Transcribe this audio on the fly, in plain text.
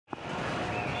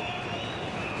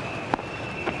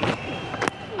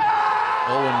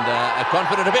Oh, and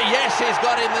confident a bit. Yes, he's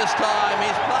got him this time.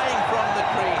 He's playing from the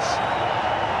crease.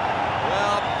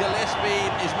 Well, Gillespie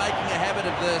is making a habit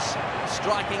of this,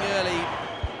 striking early.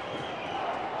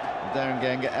 Darren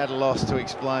Ganga at a loss to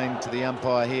explain to the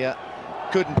umpire here.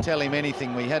 Couldn't tell him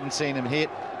anything. We hadn't seen him hit.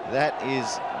 That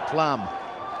is plumb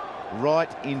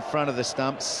right in front of the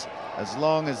stumps, as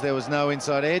long as there was no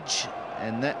inside edge,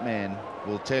 and that man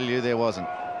will tell you there wasn't.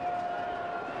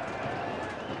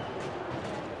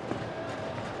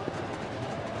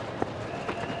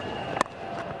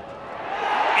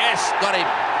 Yes, got him.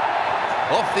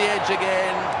 Off the edge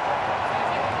again.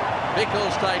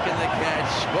 Bickle's taken the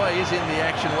catch. Boy, he's in the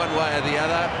action one way or the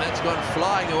other. That's gone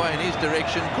flying away in his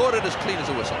direction. Caught it as clean as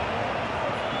a whistle.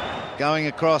 Going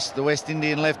across, the West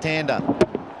Indian left-hander.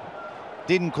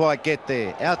 Didn't quite get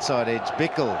there. Outside edge,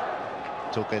 Bickle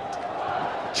took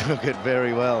it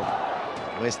very well.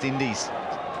 West Indies.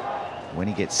 When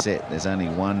he gets set, there's only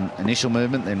one initial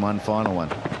movement, then one final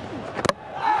one.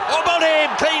 Oh, bowled him!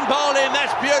 Clean bowled him!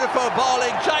 That's beautiful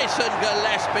bowling. Jason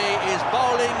Gillespie is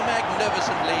bowling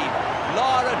magnificently.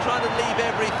 Lara trying to leave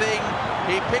everything.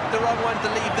 He picked the wrong one to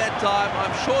leave that time.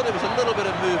 I'm sure there was a little bit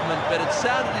of movement, but it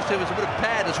sounded as if there was a bit of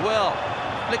pad as well.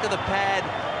 Flick of the pad,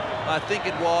 I think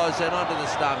it was, and onto the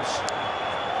stumps.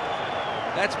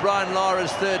 That's Brian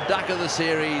Lara's third duck of the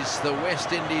series. The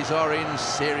West Indies are in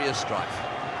serious strife.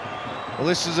 Well,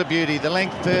 this was a beauty. The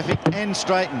length perfect and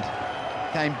straightened.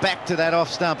 Came back to that off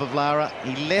stump of Lara.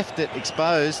 He left it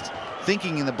exposed,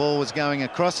 thinking the ball was going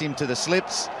across him to the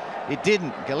slips. It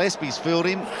didn't. Gillespie's filled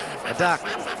him. A duck.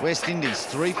 West Indies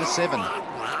 3 for 7.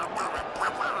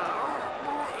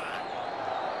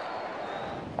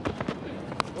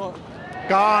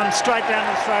 Gone straight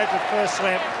down the throat, the first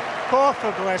slip. Poor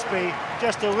for Gillespie.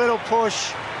 Just a little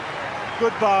push.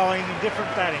 Good bowling,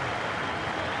 different batting.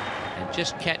 And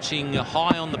just catching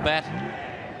high on the bat.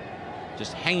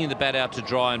 Just hanging the bat out to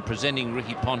dry and presenting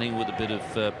Ricky Ponting with a bit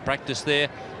of practice there.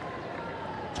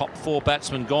 Top 4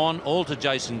 batsmen gone, all to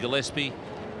Jason Gillespie,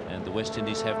 and the West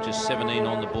Indies have just 17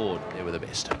 on the board. They were the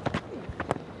best.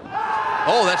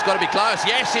 Oh, that's got to be close.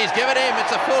 Yes, he's given him.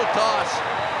 It's a full toss.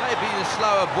 Maybe a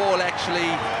slower ball,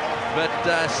 actually, but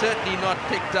certainly not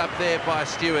picked up there by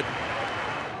Stewart.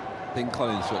 I think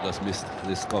Collinsworth just missed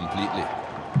this completely.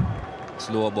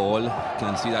 Slow ball.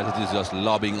 Can see that it is just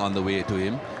lobbing on the way to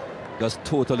him. Just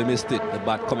totally missed it. The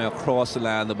bat coming across the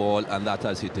line of the ball, and that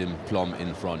has hit him plumb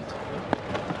in front.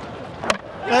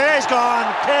 There's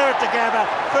gone. Pair it together.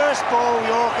 First ball,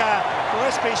 Yorker.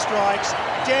 Gillespie strikes.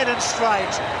 Dead and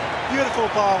straight. Beautiful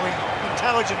bowling.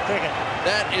 Intelligent cricket.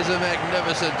 That is a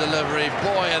magnificent delivery.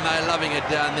 Boy, and they're loving it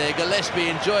down there. Gillespie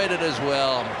enjoyed it as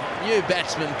well. New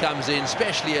batsman comes in,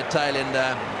 especially a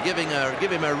tail-ender, give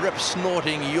him a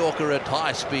rip-snorting Yorker at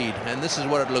high speed. And this is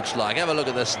what it looks like. Have a look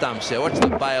at the stumps here. Watch the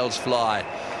bails fly.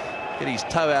 Get his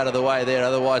toe out of the way there,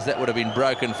 otherwise that would have been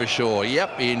broken for sure.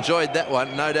 Yep, he enjoyed that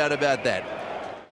one, no doubt about that.